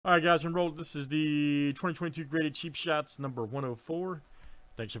Alright guys, enrolled. This is the 2022 graded cheap shots number 104.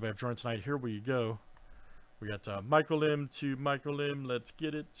 Thanks everybody for joining tonight. Here we go. We got micro limb to micro limb. Let's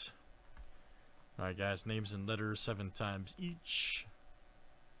get it. Alright guys, names and letters 7 times each.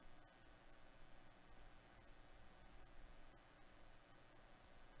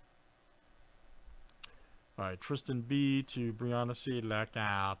 Alright, Tristan B to Brianna C. Look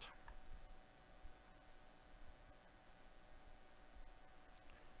out.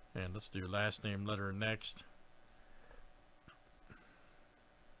 And let's do last name letter next.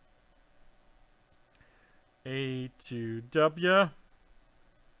 A to W.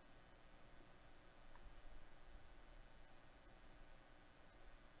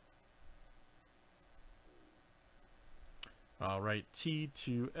 All right, T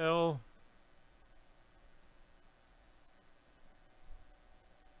to L.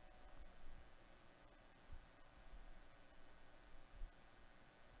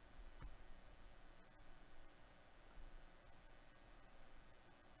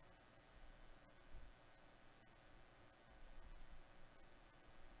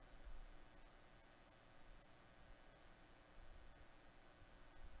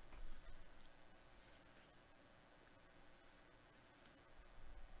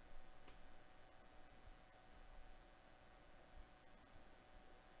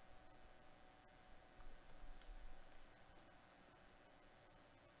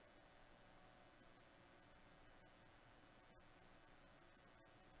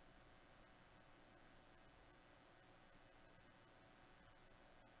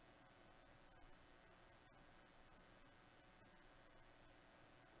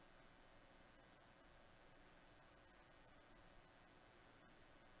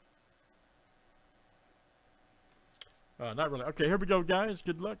 Not really. Okay, here we go, guys.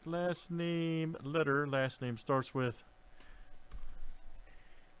 Good luck. Last name letter. Last name starts with.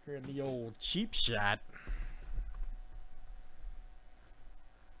 Here in the old cheap shot.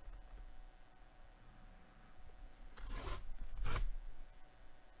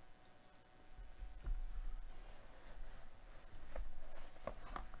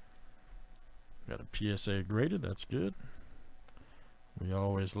 Got a PSA graded. That's good. We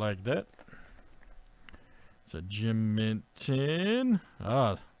always like that. It's a Jim Mint 10.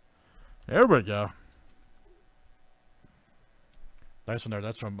 Ah, there we go. Nice one there.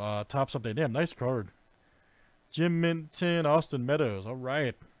 That's from Topps Update. Damn, nice card. Jim Mint 10, Austin Meadows. All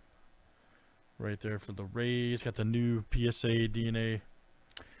right. Right there for the Rays. Got the new PSA DNA.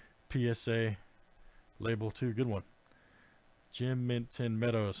 PSA label too. Good one. Jim Mint 10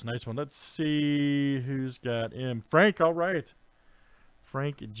 Meadows. Nice one. Let's see who's got M. Frank, all right.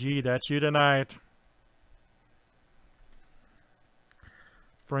 Frank G, that's you tonight.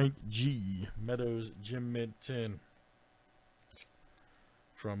 Frank G. Meadows, Jim Mint 10.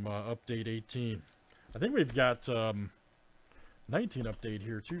 From Update 18. I think we've got 19 update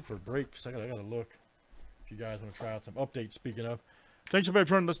here too for breaks. I gotta look. If you guys want to try out some updates, speaking of. Thanks for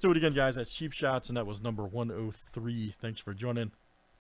joining. Let's do it again, guys. That's Cheap Shots, and that was number 103. Thanks for joining.